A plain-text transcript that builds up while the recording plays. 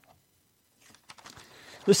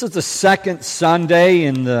This is the second Sunday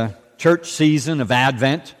in the church season of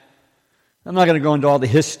Advent. I'm not going to go into all the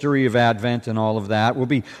history of Advent and all of that. We'll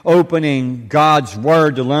be opening God's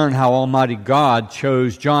Word to learn how Almighty God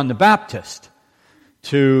chose John the Baptist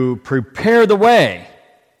to prepare the way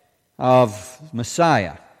of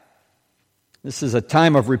Messiah. This is a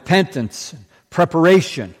time of repentance,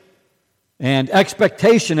 preparation, and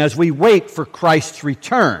expectation as we wait for Christ's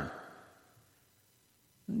return.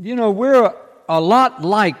 You know, we're a lot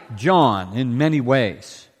like John in many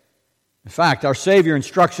ways. In fact, our Savior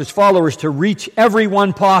instructs His followers to reach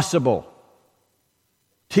everyone possible,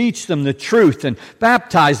 teach them the truth, and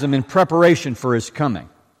baptize them in preparation for His coming.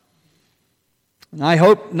 And I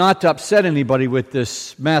hope not to upset anybody with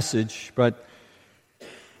this message, but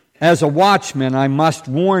as a watchman, I must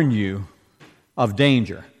warn you of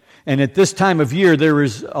danger. And at this time of year, there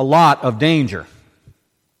is a lot of danger.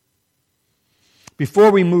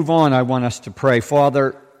 Before we move on, I want us to pray.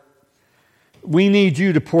 Father, we need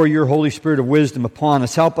You to pour Your Holy Spirit of wisdom upon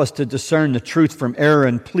us. Help us to discern the truth from error,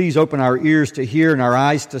 and please open our ears to hear and our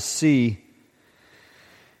eyes to see.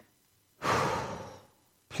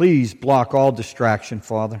 Please block all distraction,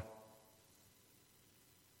 Father.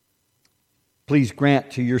 Please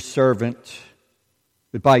grant to Your servant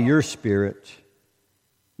that by Your Spirit,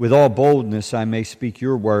 with all boldness, I may speak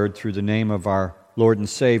Your word through the name of our Lord and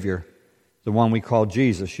Savior, the one we call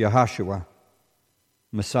Jesus, Yahashua,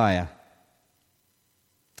 Messiah.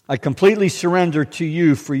 I completely surrender to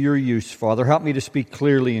You for Your use, Father. Help me to speak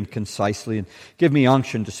clearly and concisely, and give me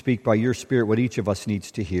unction to speak by Your Spirit what each of us needs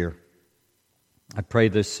to hear. I pray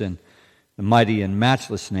this in the mighty and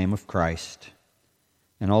matchless name of Christ.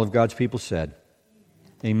 And all of God's people said,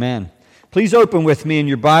 Amen. Please open with me in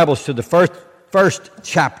your Bibles to the first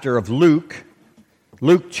chapter of Luke,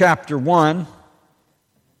 Luke chapter 1.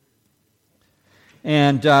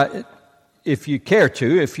 And if you care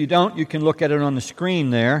to, if you don't, you can look at it on the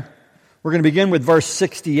screen there. We're going to begin with verse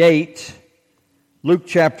 68, Luke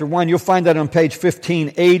chapter 1. You'll find that on page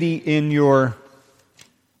 1580 in your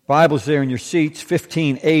Bibles there in your seats,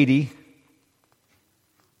 1580.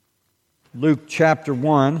 Luke chapter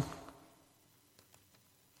 1.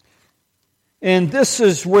 And this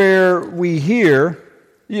is where we hear,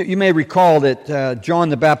 you may recall that John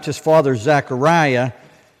the Baptist's father, Zechariah,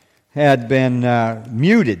 had been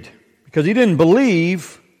muted because he didn't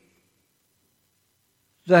believe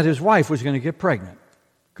that his wife was going to get pregnant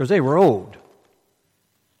because they were old.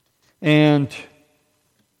 And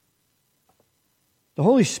the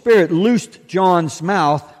Holy Spirit loosed John's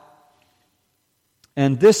mouth,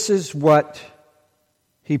 and this is what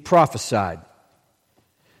he prophesied.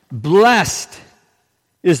 Blessed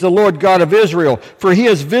is the Lord God of Israel, for He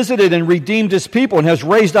has visited and redeemed His people and has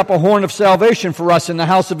raised up a horn of salvation for us in the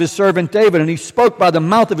house of His servant David. And He spoke by the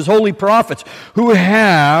mouth of His holy prophets, who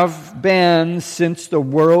have been since the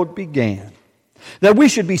world began, that we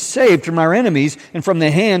should be saved from our enemies and from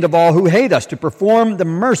the hand of all who hate us, to perform the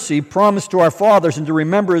mercy promised to our fathers and to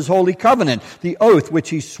remember His holy covenant, the oath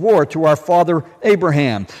which He swore to our father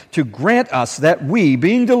Abraham, to grant us that we,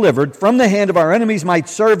 being delivered from the hand of our enemies, might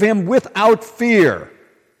serve Him without fear,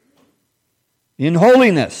 in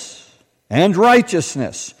holiness and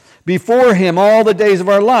righteousness before Him all the days of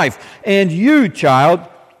our life. And you, child,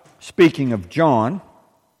 speaking of John,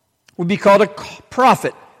 will be called a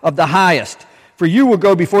prophet of the highest, for you will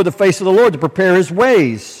go before the face of the Lord to prepare His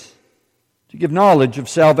ways, to give knowledge of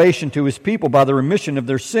salvation to His people by the remission of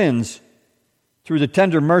their sins, through the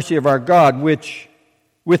tender mercy of our God,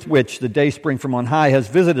 with which the dayspring from on high has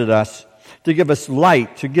visited us, to give us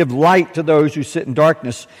light, to give light to those who sit in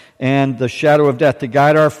darkness and the shadow of death, to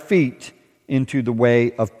guide our feet into the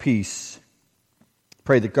way of peace.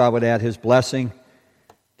 Pray that God would add His blessing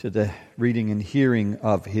to the reading and hearing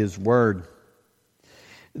of His Word.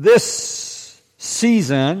 This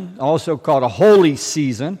season, also called a holy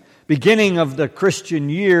season, beginning of the Christian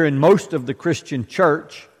year in most of the Christian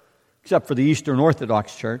church, except for the Eastern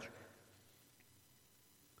Orthodox Church,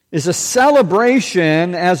 is a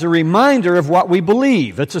celebration as a reminder of what we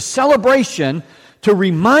believe. It's a celebration to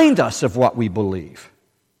remind us of what we believe.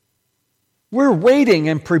 We're waiting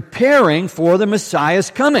and preparing for the Messiah's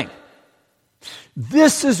coming.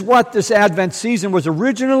 This is what this Advent season was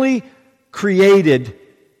originally created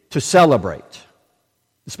to celebrate.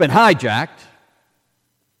 It's been hijacked.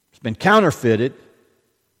 It's been counterfeited.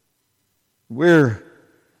 We're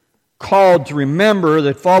called to remember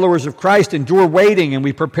that followers of Christ endure waiting and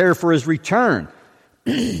we prepare for His return.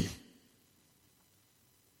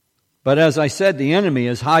 But as I said, the enemy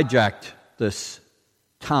has hijacked this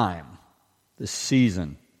time, this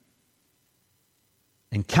season,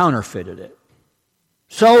 and counterfeited it.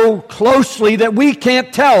 so closely that we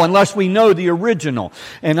can't tell unless we know the original.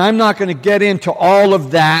 And I'm not going to get into all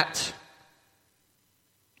of that,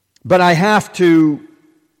 but I have to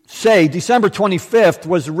say December 25th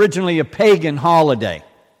was originally a pagan holiday.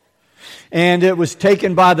 And it was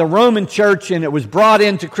taken by the Roman Church, and it was brought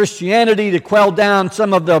into Christianity to quell down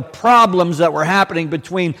some of the problems that were happening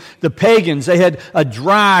between the pagans. They had a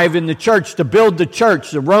drive in the church to build the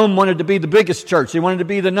church. Rome wanted to be the biggest church. They wanted to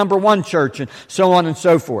be the number one church, and so on and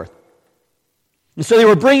so forth. And so they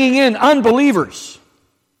were bringing in unbelievers,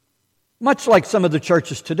 much like some of the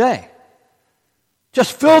churches today.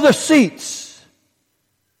 Just fill the seats.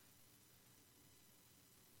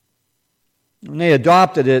 When they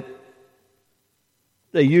adopted it,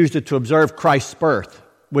 they used it to observe Christ's birth,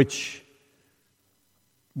 which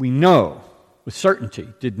we know with certainty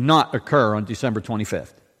did not occur on December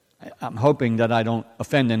 25th. I'm hoping that I don't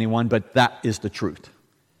offend anyone, but that is the truth.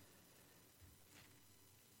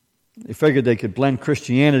 They figured they could blend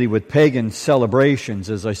Christianity with pagan celebrations,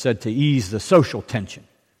 as I said, to ease the social tension.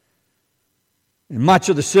 And much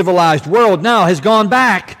of the civilized world now has gone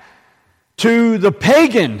back to the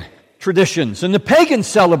pagan traditions and the pagan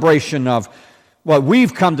celebration of what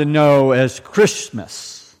we've come to know as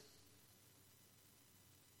Christmas.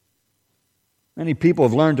 Many people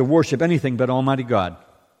have learned to worship anything but Almighty God.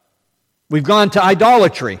 We've gone to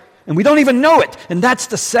idolatry, and we don't even know it, and that's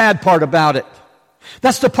the sad part about it.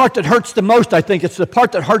 That's the part that hurts the most, I think. It's the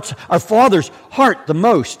part that hurts our Father's heart the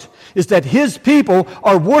most, is that His people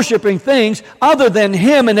are worshiping things other than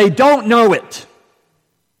Him, and they don't know it.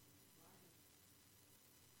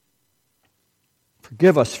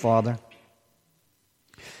 Forgive us, Father.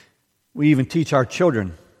 We even teach our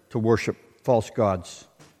children to worship false gods,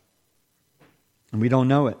 and we don't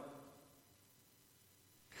know it.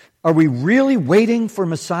 Are we really waiting for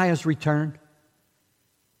Messiah's return?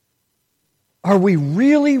 Are we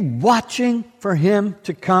really watching for Him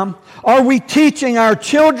to come? Are we teaching our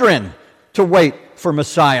children to wait for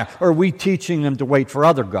Messiah? Or are we teaching them to wait for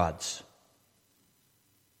other gods?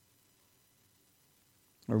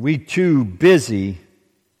 Are we too busy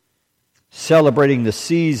celebrating the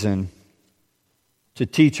season to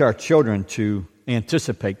teach our children to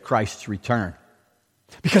anticipate Christ's return?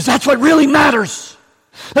 Because that's what really matters.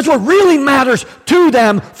 That's what really matters to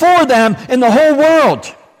them, for them, in the whole world.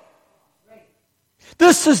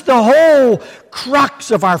 This is the whole crux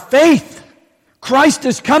of our faith. Christ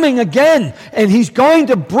is coming again, and He's going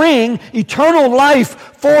to bring eternal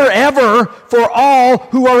life forever for all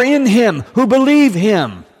who are in Him, who believe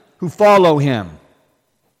Him, who follow Him.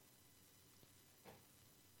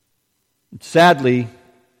 Sadly,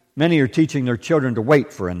 many are teaching their children to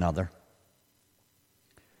wait for another.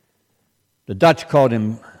 The Dutch called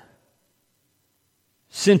him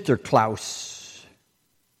Sinterklaas.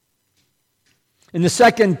 In the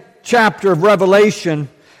second chapter of Revelation,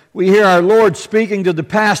 we hear our Lord speaking to the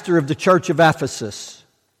pastor of the church of Ephesus,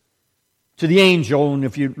 to the angel, and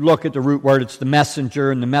if you look at the root word, it's the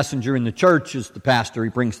messenger, and the messenger in the church is the pastor. He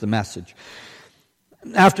brings the message.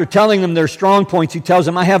 After telling them their strong points, he tells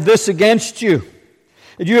them, I have this against you,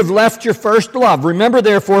 that you have left your first love. Remember,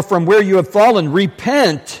 therefore, from where you have fallen,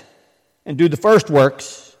 repent and do the first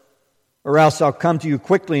works, or else I'll come to you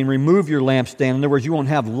quickly and remove your lampstand. In other words, you won't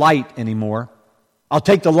have light anymore. I'll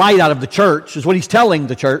take the light out of the church, is what he's telling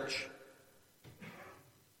the church,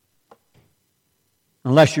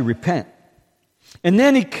 unless you repent. And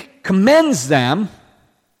then he commends them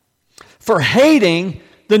for hating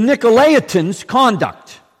the Nicolaitans'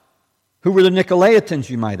 conduct. Who were the Nicolaitans,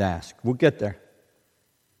 you might ask? We'll get there.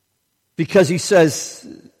 Because he says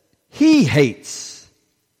he hates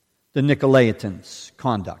the Nicolaitans'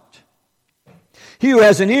 conduct. He who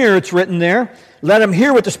has an ear, it's written there, let him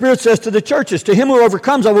hear what the Spirit says to the churches. To him who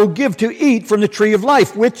overcomes, I will give to eat from the tree of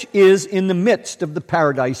life, which is in the midst of the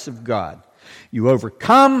paradise of God. You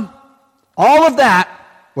overcome all of that,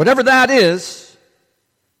 whatever that is,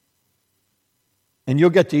 and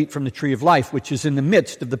you'll get to eat from the tree of life, which is in the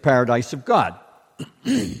midst of the paradise of God.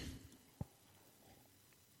 And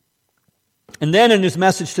then in his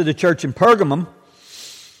message to the church in Pergamum,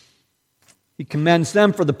 he commends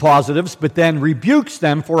them for the positives, but then rebukes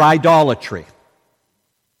them for idolatry.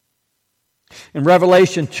 In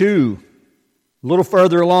Revelation 2, a little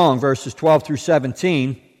further along, verses 12 through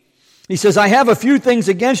 17, he says, I have a few things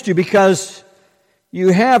against you because you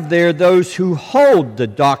have there those who hold the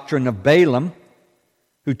doctrine of Balaam,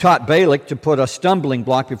 who taught Balak to put a stumbling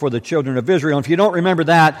block before the children of Israel. And if you don't remember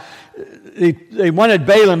that, they wanted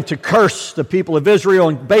Balaam to curse the people of Israel,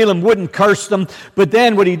 and Balaam wouldn't curse them. But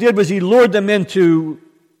then what he did was he lured them into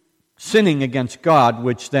sinning against God,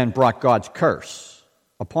 which then brought God's curse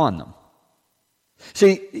upon them.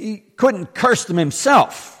 See, he couldn't curse them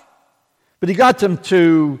himself, but he got them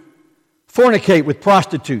to fornicate with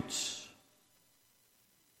prostitutes.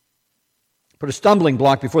 Put a stumbling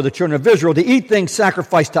block before the children of Israel to eat things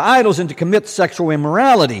sacrificed to idols and to commit sexual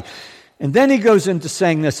immorality. And then he goes into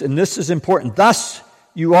saying this, and this is important. Thus,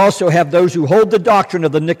 you also have those who hold the doctrine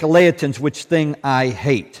of the Nicolaitans, which thing I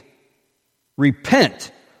hate.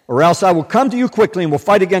 Repent, or else I will come to you quickly and will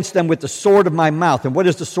fight against them with the sword of my mouth. And what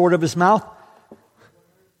is the sword of his mouth?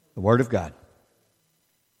 The Word of God.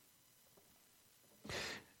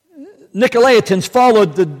 Nicolaitans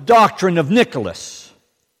followed the doctrine of Nicholas.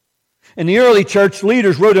 And the early church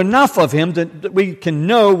leaders wrote enough of him that we can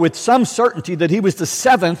know with some certainty that he was the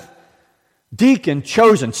seventh deacon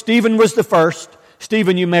chosen. Stephen was the first.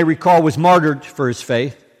 Stephen, you may recall, was martyred for his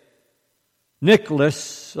faith.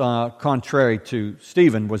 Nicholas, contrary to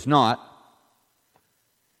Stephen, was not.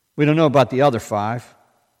 We don't know about the other five.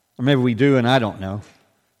 Or maybe we do and I don't know.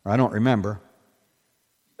 Or I don't remember.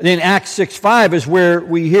 And in Acts 6:5 is where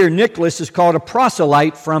we hear Nicholas is called a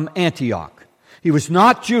proselyte from Antioch. He was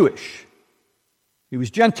not Jewish. He was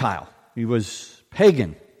Gentile. He was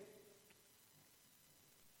pagan.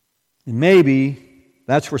 And maybe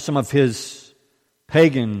that's where some of his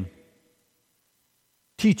pagan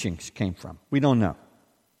teachings came from. We don't know.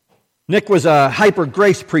 Nick was a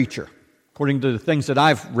hyper-grace preacher, according to the things that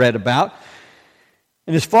I've read about.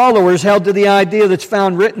 And his followers held to the idea that's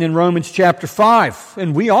found written in Romans chapter 5.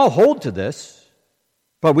 And we all hold to this,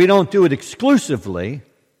 but we don't do it exclusively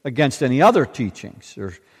against any other teachings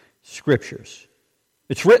or scriptures.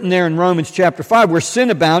 It's written there in Romans chapter 5, where sin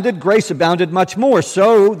abounded, grace abounded much more,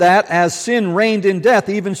 so that as sin reigned in death,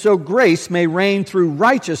 even so grace may reign through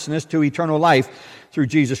righteousness to eternal life through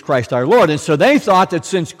Jesus Christ our Lord. And so they thought that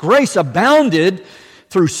since grace abounded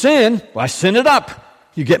through sin, why sin it up?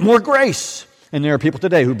 You get more grace. And there are people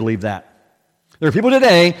today who believe that. There are people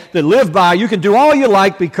today that live by, you can do all you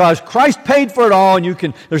like because Christ paid for it all,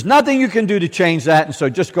 and there's nothing you can do to change that, and so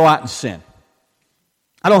just go out and sin.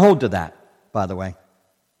 I don't hold to that, by the way,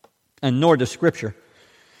 and nor does Scripture.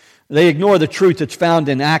 They ignore the truth that's found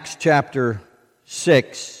in Acts chapter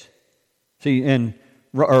 6.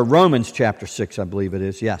 Or Romans chapter 6, I believe it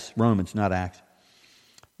is. Yes, Romans, not Acts.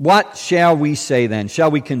 What shall we say then? Shall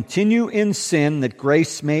we continue in sin that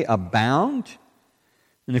grace may abound?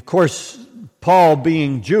 And of course, Paul,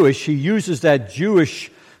 being Jewish, he uses that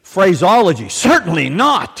Jewish phraseology. Certainly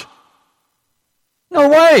not. No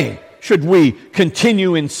way should we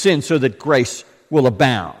continue in sin so that grace will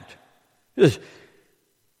abound.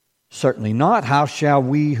 Certainly not. How shall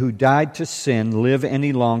we who died to sin live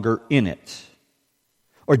any longer in it?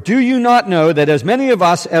 Or do you not know that as many of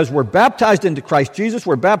us as were baptized into Christ Jesus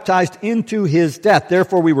were baptized into his death?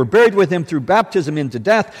 Therefore we were buried with him through baptism into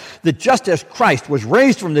death, that just as Christ was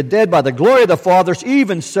raised from the dead by the glory of the Father,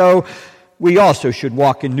 even so we also should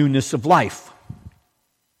walk in newness of life.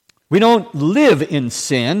 We don't live in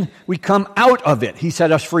sin, we come out of it. He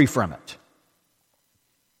set us free from it.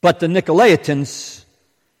 But the Nicolaitans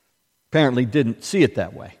apparently didn't see it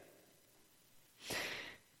that way.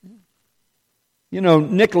 You know,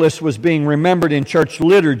 Nicholas was being remembered in church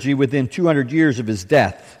liturgy within 200 years of his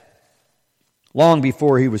death, long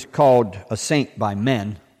before he was called a saint by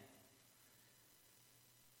men.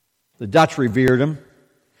 The Dutch revered him,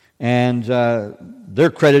 and they're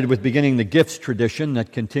credited with beginning the gifts tradition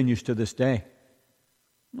that continues to this day.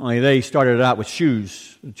 Only they started out with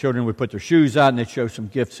shoes. The children would put their shoes out and they'd show some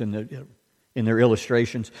gifts in their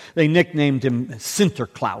illustrations. They nicknamed him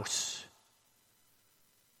Sinterklaas.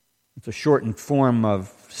 It's a shortened form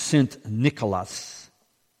of Sint Nicholas.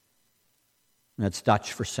 That's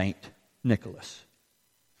Dutch for Saint Nicholas.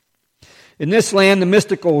 In this land, the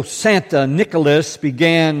mystical Santa Nicholas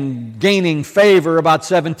began gaining favor about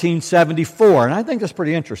 1774. And I think that's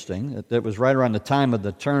pretty interesting. That was right around the time of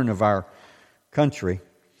the turn of our country.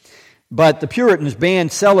 But the Puritans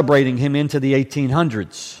banned celebrating him into the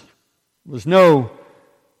 1800s. There was no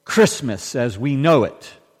Christmas as we know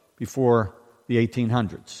it before the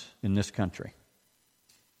 1800s in this country.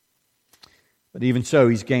 But even so,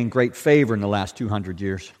 he's gained great favor in the last 200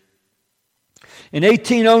 years. In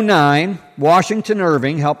 1809, Washington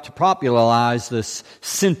Irving helped to popularize this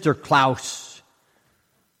Sinterklaas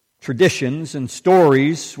traditions and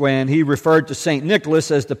stories when he referred to St.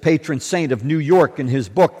 Nicholas as the patron saint of New York in his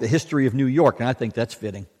book, The History of New York, and I think that's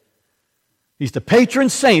fitting. He's the patron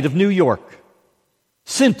saint of New York,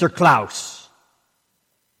 Sinterklaas.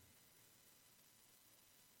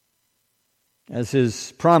 As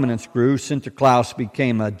his prominence grew, Sinterklaas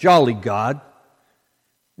became a jolly god,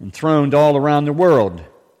 enthroned all around the world.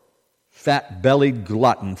 Fat-bellied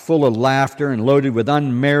glutton, full of laughter and loaded with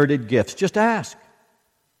unmerited gifts. Just ask.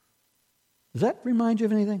 Does that remind you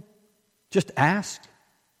of anything? Just ask.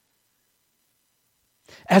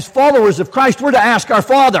 As followers of Christ, we're to ask our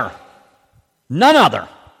Father, none other.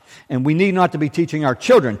 And we need not to be teaching our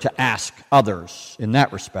children to ask others in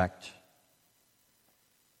that respect.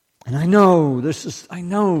 And I know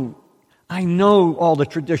all the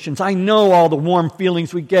traditions. I know all the warm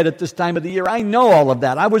feelings we get at this time of the year. I know all of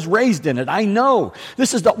that. I was raised in it. I know.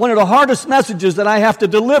 This is one of the hardest messages that I have to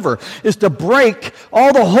deliver, is to break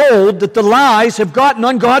all the hold that the lies have gotten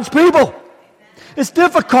on God's people. It's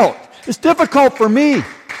difficult. It's difficult for me.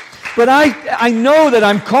 But I know that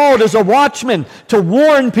I'm called as a watchman to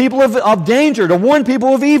warn people of danger, to warn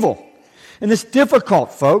people of evil. And it's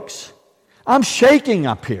difficult, folks. I'm shaking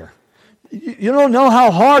up here. You don't know how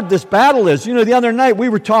hard this battle is. You know, the other night we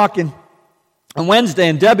were talking on Wednesday,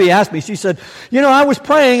 and Debbie asked me, she said, I was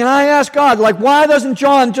praying and I asked God, why doesn't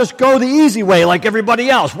John just go the easy way like everybody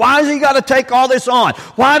else? Why has he got to take all this on?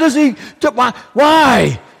 Why?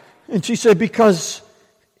 And she said, because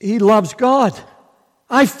he loves God.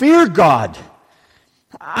 I fear God.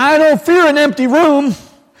 I don't fear an empty room.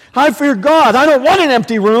 I fear God. I don't want an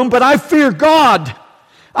empty room, but I fear God.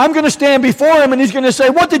 I'm going to stand before Him and He's going to say,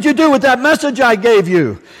 what did you do with that message I gave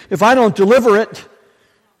you? If I don't deliver it.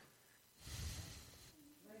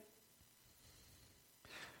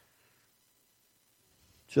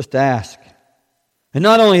 Just ask. And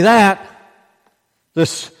not only that,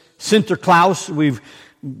 this Sinterklaas we've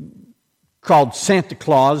called Santa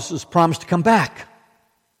Claus is promised to come back.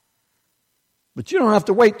 But you don't have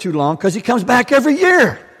to wait too long, because He comes back every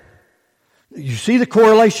year. You see the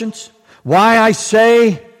correlations? Why I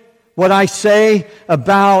say what I say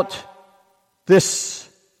about this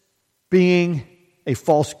being a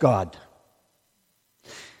false god.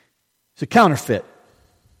 It's a counterfeit.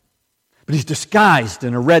 But he's disguised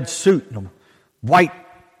in a red suit and a white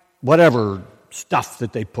whatever stuff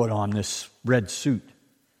that they put on this red suit.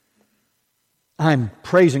 I'm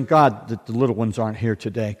praising God that the little ones aren't here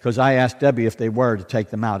today, because I asked Debbie if they were to take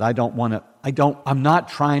them out. I'm not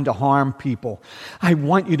trying to harm people. I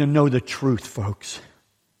want you to know the truth, folks.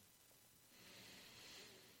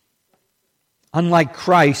 Unlike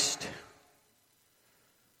Christ,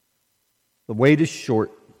 the wait is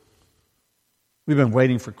short. We've been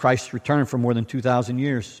waiting for Christ's return for more than 2,000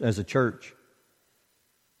 years as a church.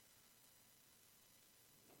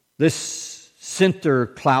 This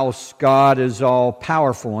Sinterklaas God is all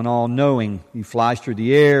powerful and all knowing. He flies through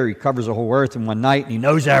the air, He covers the whole earth in one night, and He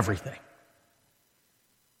knows everything.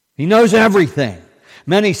 He knows everything.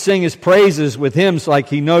 Many sing His praises with hymns like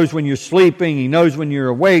He knows when you're sleeping, He knows when you're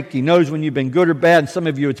awake, He knows when you've been good or bad, and some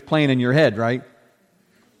of you it's playing in your head, right?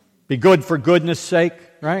 Be good for goodness sake,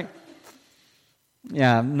 right?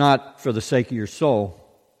 Yeah, not for the sake of your soul.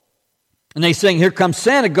 And they sing, here comes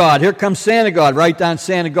Santa God, right down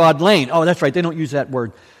Santa God Lane. Oh, that's right, they don't use that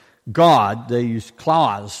word God, they use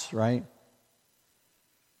Claus, right?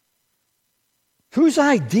 Whose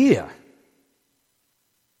idea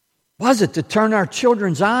was it to turn our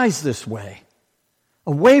children's eyes this way,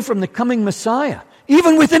 away from the coming Messiah,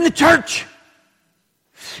 even within the church?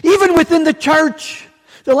 Even within the church.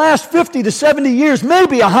 The last 50 to 70 years,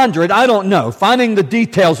 maybe 100, I don't know. Finding the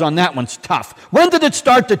details on that one's tough. When did it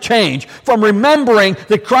start to change from remembering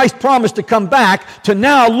that Christ promised to come back to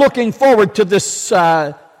now looking forward to this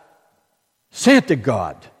Santa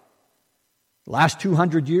God? The last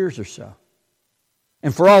 200 years or so.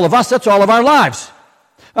 And for all of us, that's all of our lives.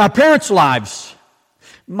 Our parents' lives.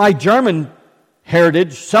 My German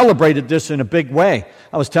heritage celebrated this in a big way.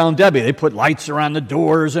 I was telling Debbie, they put lights around the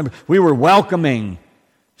doors and we were welcoming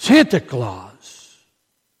Santa Claus.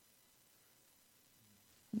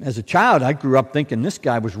 As a child, I grew up thinking this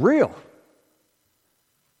guy was real.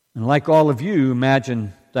 And like all of you,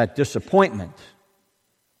 imagine that disappointment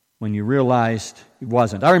when you realized he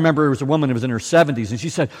wasn't. I remember there was a woman who was in her 70s, and she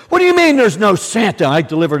said, what do you mean there's no Santa? I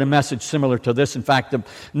delivered a message similar to this. In fact, the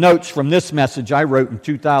notes from this message I wrote in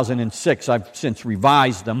 2006. I've since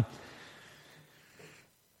revised them.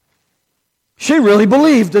 She really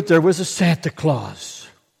believed that there was a Santa Claus.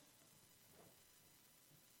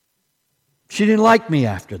 She didn't like me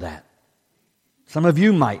after that. Some of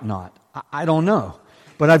you might not. I don't know.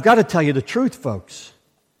 But I've got to tell you the truth, folks.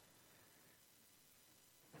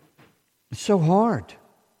 It's so hard.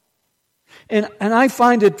 And I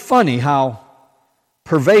find it funny how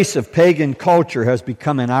pervasive pagan culture has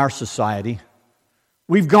become in our society.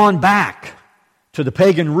 We've gone back to the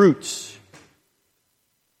pagan roots.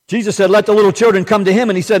 Jesus said, let the little children come to Him.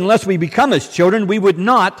 And He said, unless we become His children, we would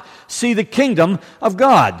not see the kingdom of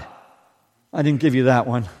God. I didn't give you that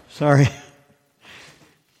one. Sorry.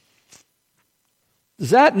 Does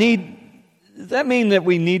that mean that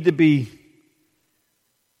we need to be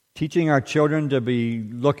Teaching our children to be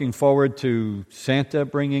looking forward to Santa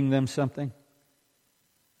bringing them something?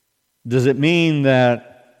 Does it mean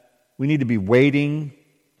that we need to be waiting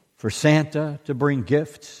for Santa to bring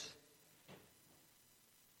gifts?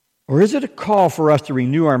 Or is it a call for us to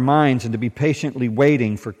renew our minds and to be patiently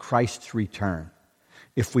waiting for Christ's return?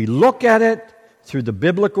 If we look at it through the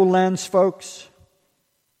biblical lens, folks,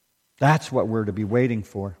 that's what we're to be waiting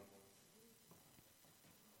for.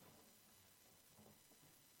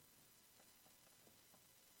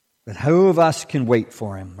 But who of us can wait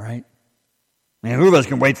for Him, right? I mean, who of us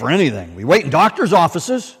can wait for anything? We wait in doctors'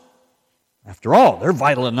 offices. After all, they're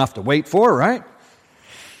vital enough to wait for, right?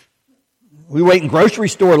 We wait in grocery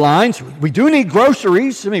store lines. We do need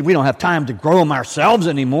groceries. I mean, we don't have time to grow them ourselves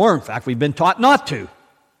anymore. In fact, we've been taught not to.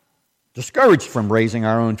 Discouraged from raising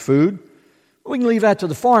our own food. We can leave that to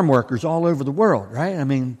the farm workers all over the world, right? I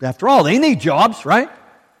mean, after all, they need jobs, right?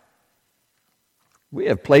 We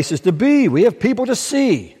have places to be. We have people to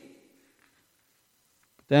see.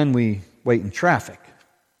 Then we wait in traffic,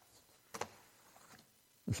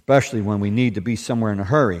 especially when we need to be somewhere in a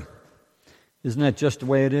hurry. Isn't that just the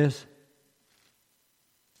way it is?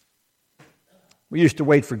 We used to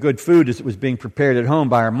wait for good food as it was being prepared at home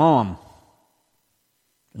by our mom.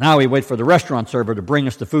 Now we wait for the restaurant server to bring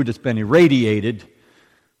us the food that's been irradiated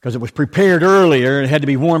because it was prepared earlier and it had to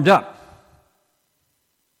be warmed up.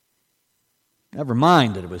 Never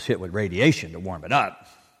mind that it was hit with radiation to warm it up.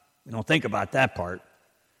 We don't think about that part.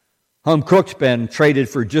 Home cook's been traded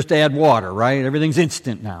for just add water, right? Everything's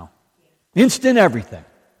instant now. Instant everything.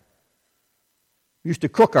 We used to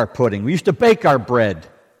cook our pudding. We used to bake our bread.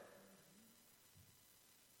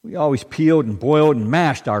 We always peeled and boiled and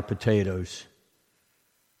mashed our potatoes.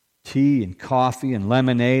 Tea and coffee and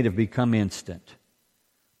lemonade have become instant.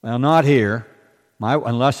 Well, not here.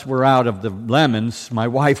 Unless we're out of the lemons, my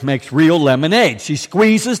wife makes real lemonade. She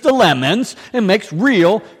squeezes the lemons and makes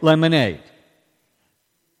real lemonade.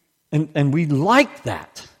 And we like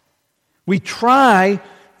that. We try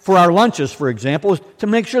for our lunches, for example, to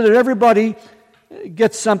make sure that everybody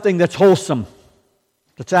gets something that's wholesome.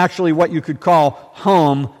 That's actually what you could call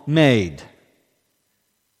homemade.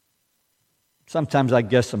 Sometimes I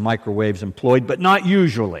guess a microwave's employed, but not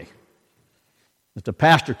usually. If the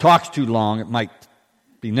pastor talks too long, it might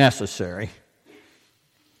be necessary.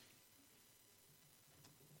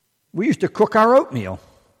 We used to cook our oatmeal.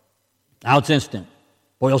 Now it's instant.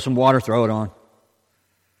 Boil some water, throw it on.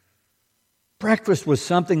 Breakfast was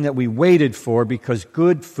something that we waited for because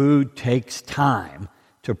good food takes time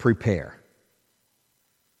to prepare.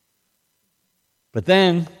 But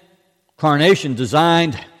then, Carnation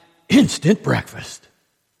designed instant breakfast.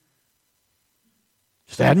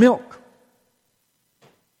 Just add milk.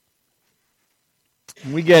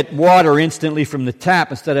 We get water instantly from the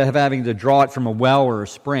tap instead of having to draw it from a well or a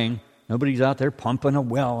spring. Nobody's out there pumping a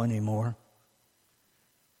well anymore.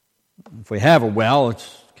 If we have a well,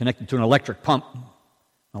 it's connected to an electric pump.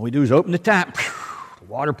 All we do is open the tap. The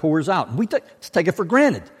water pours out. And we just take it for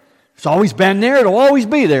granted. It's always been there. It'll always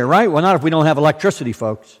be there, right? Well, not if we don't have electricity,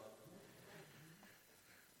 folks.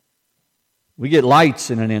 We get lights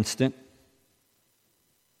in an instant.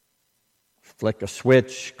 Flick a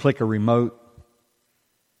switch, click a remote.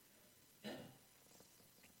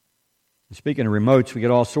 And speaking of remotes, we get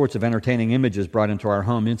all sorts of entertaining images brought into our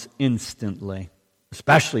home instantly.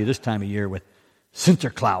 Especially this time of year with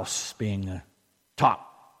Sinterklaas being the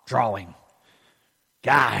top drawing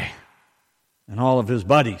guy and all of his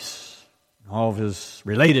buddies, and all of his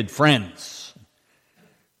related friends.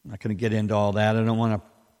 I'm not going to get into all that. I don't want to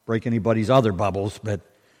break anybody's other bubbles, but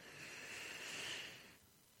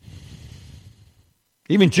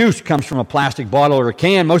even juice comes from a plastic bottle or a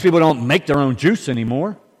can. Most people don't make their own juice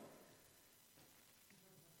anymore.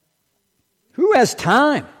 Who has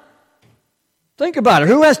time? Think about it.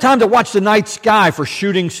 Who has time to watch the night sky for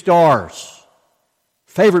shooting stars?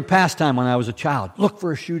 Favorite pastime when I was a child. Look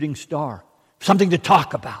for a shooting star. Something to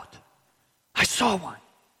talk about. I saw one.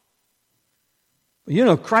 But you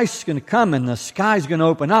know, Christ's going to come and the sky's going to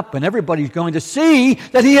open up and everybody's going to see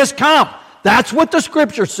that He has come. That's what the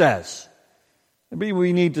Scripture says. Maybe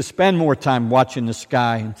we need to spend more time watching the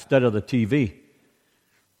sky instead of the TV.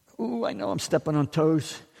 Ooh, I know I'm stepping on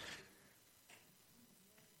toes.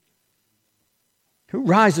 Who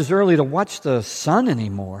rises early to watch the sun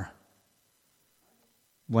anymore?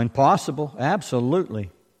 When possible,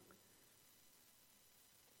 absolutely.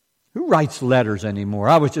 Who writes letters anymore?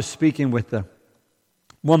 I was just speaking with the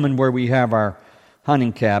woman where we have our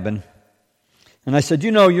hunting cabin. And I said,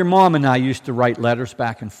 you know, your mom and I used to write letters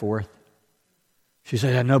back and forth. She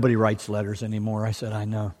said, yeah, nobody writes letters anymore. I said, I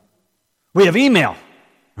know. We have email,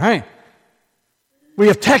 right? We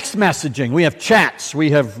have text messaging, we have chats,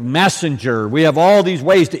 we have Messenger, we have all these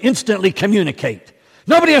ways to instantly communicate.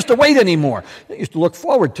 Nobody has to wait anymore. You used to look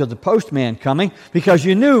forward to the postman coming because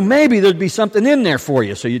you knew maybe there'd be something in there for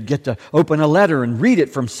you, so you'd get to open a letter and read it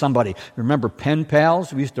from somebody. Remember pen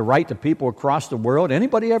pals? We used to write to people across the world.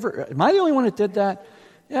 Anybody ever? Am I the only one that did that?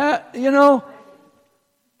 Yeah,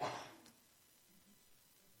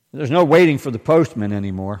 There's no waiting for the postman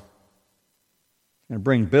anymore. It's going to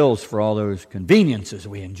bring bills for all those conveniences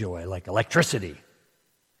we enjoy, like electricity.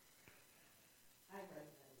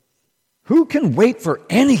 Who can wait for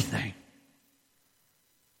anything?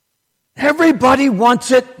 Everybody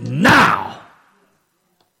wants it now.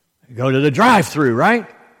 You go to the drive-thru, right?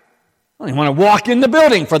 Well, you want to walk in the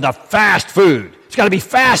building for the fast food. It's got to be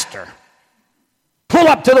faster. Pull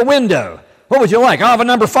up to the window. What would you like? I'll have a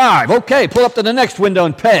number 5. Okay, pull up to the next window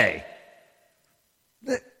and pay.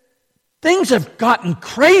 Things have gotten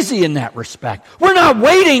crazy in that respect. We're not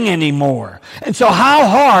waiting anymore. And so how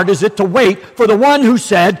hard is it to wait for the one who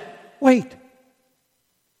said, wait?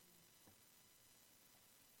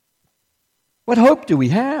 What hope do we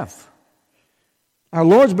have? Our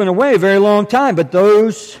Lord's been away a very long time, but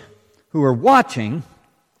those who are watching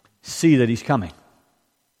see that He's coming.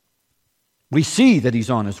 We see that He's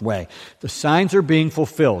on His way. The signs are being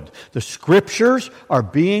fulfilled. The Scriptures are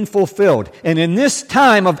being fulfilled. And in this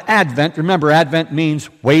time of Advent, remember Advent means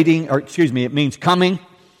waiting, it means coming.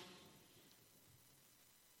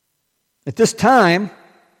 At this time,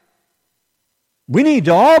 we need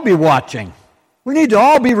to all be watching. We need to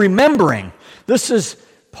all be remembering. This is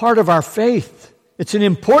part of our faith. It's an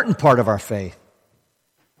important part of our faith.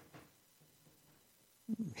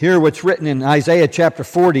 Hear what's written in Isaiah chapter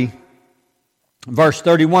 40, verse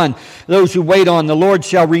 31. Those who wait on the Lord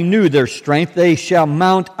shall renew their strength. They shall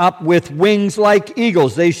mount up with wings like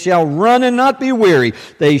eagles. They shall run and not be weary.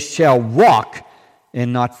 They shall walk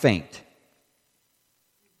and not faint.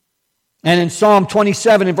 And in Psalm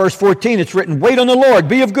 27 and verse 14, it's written, wait on the Lord,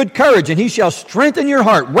 be of good courage, and He shall strengthen your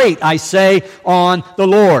heart. Wait, I say, on the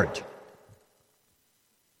Lord.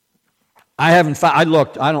 I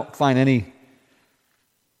don't find any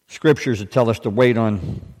scriptures that tell us to wait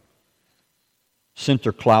on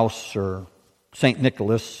Sinterklaas or St.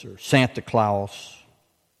 Nicholas or Santa Claus.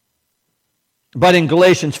 But in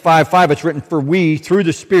Galatians 5:5, it's written, for we, through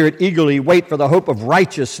the Spirit, eagerly wait for the hope of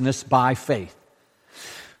righteousness by faith.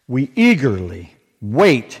 We eagerly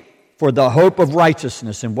wait for the hope of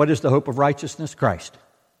righteousness. And what is the hope of righteousness? Christ.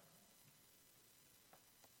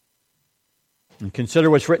 And consider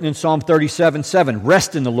what's written in Psalm 37:7.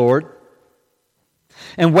 Rest in the Lord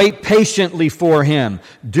and wait patiently for Him.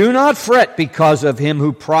 Do not fret because of him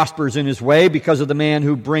who prospers in his way, because of the man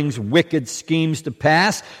who brings wicked schemes to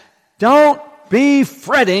pass. Don't be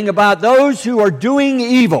fretting about those who are doing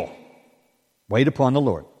evil. Wait upon the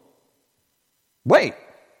Lord. Wait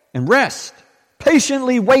and rest.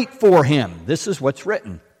 Patiently wait for Him. This is what's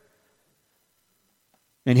written.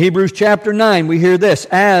 In Hebrews chapter 9, we hear this,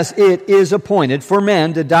 as it is appointed for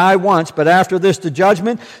men to die once, but after this the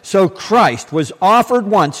judgment, so Christ was offered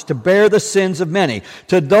once to bear the sins of many.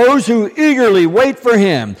 To those who eagerly wait for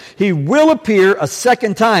Him, He will appear a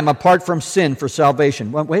second time apart from sin for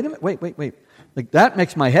salvation. Well, wait a minute, wait. Like, that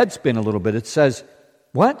makes my head spin a little bit. It says,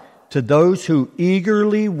 what? To those who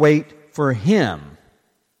eagerly wait for Him,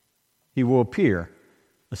 He will appear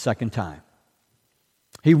a second time.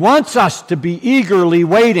 He wants us to be eagerly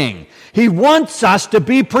waiting. He wants us to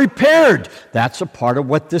be prepared. That's a part of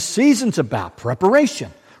what this season's about.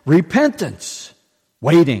 Preparation, repentance,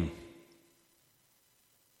 waiting.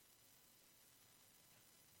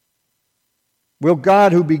 Will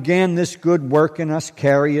God, who began this good work in us,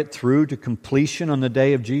 carry it through to completion on the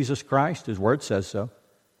day of Jesus Christ? His Word says so.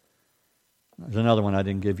 There's another one I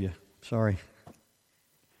didn't give you. Sorry.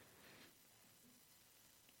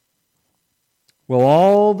 Will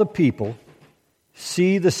all the people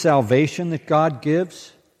see the salvation that God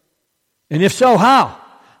gives? And if so, how?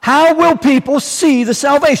 How will people see the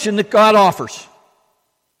salvation that God offers?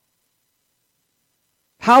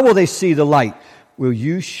 How will they see the light? Will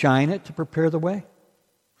you shine it to prepare the way?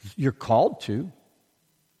 You're called to.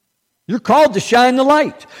 You're called to shine the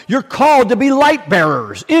light. You're called to be light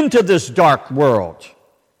bearers into this dark world.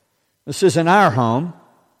 This isn't our home.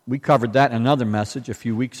 We covered that in another message a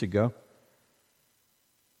few weeks ago.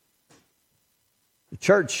 The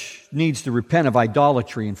church needs to repent of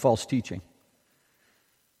idolatry and false teaching.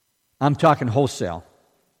 I'm talking wholesale.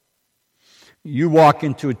 You walk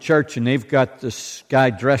into a church and they've got this guy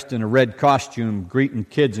dressed in a red costume greeting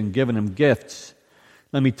kids and giving them gifts.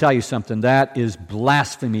 Let me tell you something. That is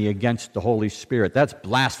blasphemy against the Holy Spirit. That's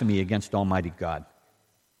blasphemy against Almighty God.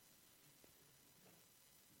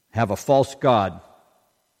 have a false god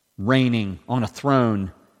reigning on a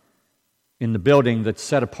throne in the building that's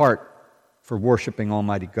set apart for worshiping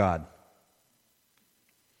Almighty God.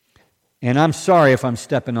 And I'm sorry if I'm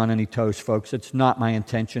stepping on any toes, folks. It's not my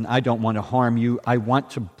intention. I don't want to harm you. I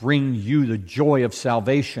want to bring you the joy of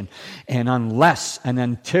salvation. And unless and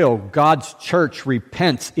until God's church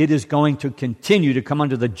repents, it is going to continue to come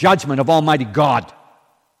under the judgment of Almighty God.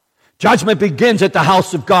 Judgment begins at the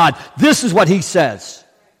house of God. This is what He says.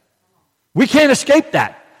 We can't escape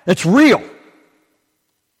that. It's real.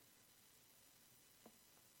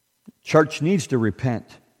 Church needs to repent.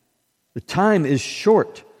 The time is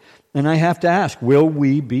short. And I have to ask, will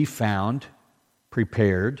we be found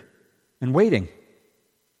prepared and waiting?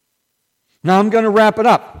 Now I'm going to wrap it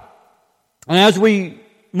up. And as we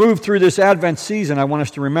move through this Advent season, I want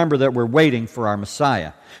us to remember that we're waiting for our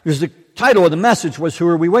Messiah. Because the title of the message was, Who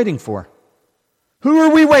Are We Waiting For? Who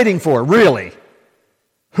are we waiting for, really?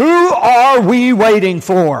 Who are we waiting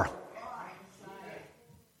for?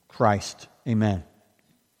 Christ. Amen.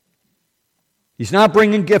 He's not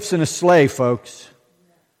bringing gifts in a sleigh, folks.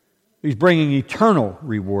 He's bringing eternal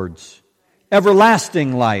rewards,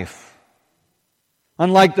 everlasting life.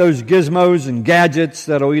 Unlike those gizmos and gadgets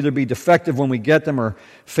that'll either be defective when we get them or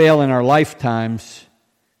fail in our lifetimes,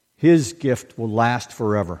 His gift will last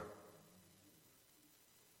forever.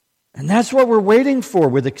 And that's what we're waiting for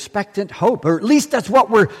with expectant hope, or at least that's what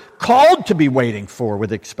we're called to be waiting for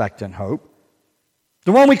with expectant hope.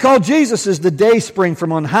 The one we call Jesus is the day spring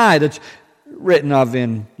from on high that's written of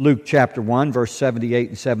in Luke chapter 1, verse 78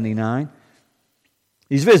 and 79.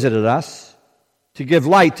 He's visited us to give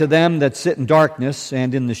light to them that sit in darkness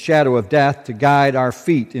and in the shadow of death, to guide our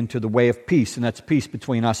feet into the way of peace, and that's peace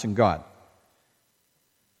between us and God.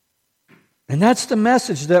 And that's the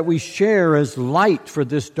message that we share as light for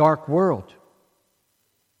this dark world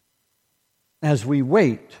as we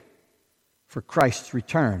wait for Christ's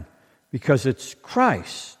return, because it's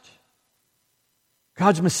Christ,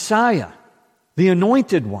 God's Messiah, the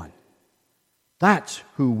Anointed One. That's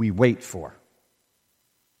who we wait for.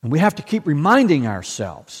 And we have to keep reminding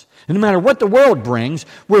ourselves, and no matter what the world brings,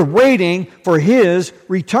 we're waiting for His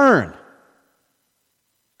return.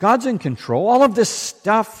 God's in control. All of this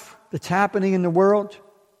stuff that's happening in the world,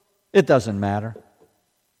 it doesn't matter.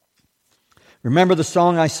 Remember the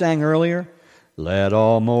song I sang earlier? Let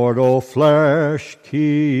all mortal flesh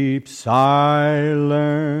keep silence,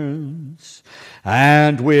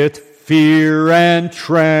 and with fear and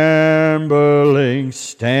trembling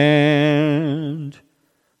stand.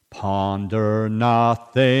 Ponder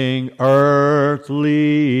nothing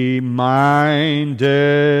earthly minded,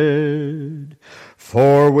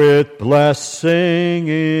 for with blessing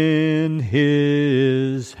in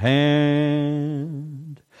His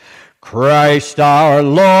hand, Christ our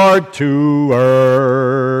Lord to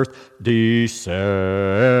earth descendeth.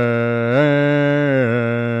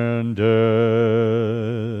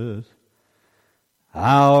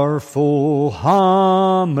 Our full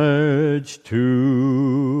homage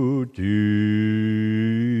to demand.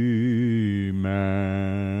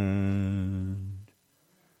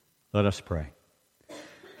 Let us pray.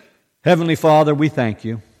 Heavenly Father, we thank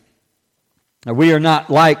You. We are not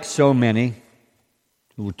like so many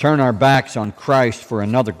who turn our backs on Christ for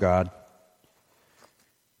another God.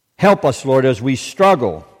 Help us, Lord, as we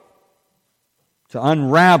struggle to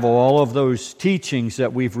unravel all of those teachings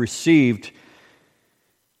that we've received,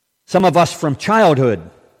 some of us from childhood,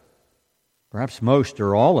 perhaps most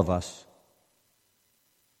or all of us.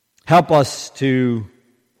 Help us to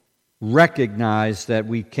recognize that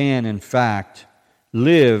we can, in fact,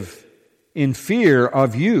 live in fear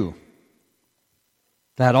of You.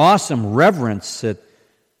 That awesome reverence that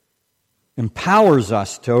empowers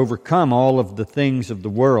us to overcome all of the things of the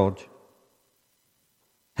world.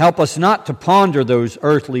 Help us not to ponder those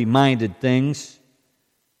earthly-minded things.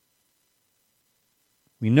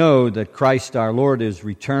 We know that Christ our Lord is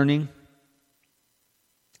returning.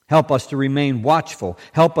 Help us to remain watchful.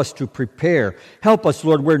 Help us to prepare. Help us,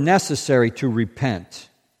 Lord, where necessary, to repent,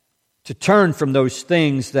 to turn from those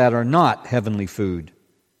things that are not heavenly food.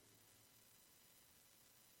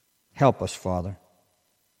 Help us, Father,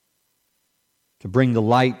 to bring the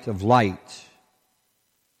light of light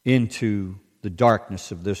into the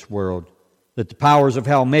darkness of this world, that the powers of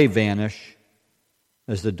hell may vanish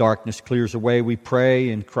as the darkness clears away. We pray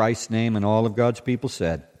in Christ's name, and all of God's people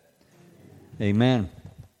said, Amen.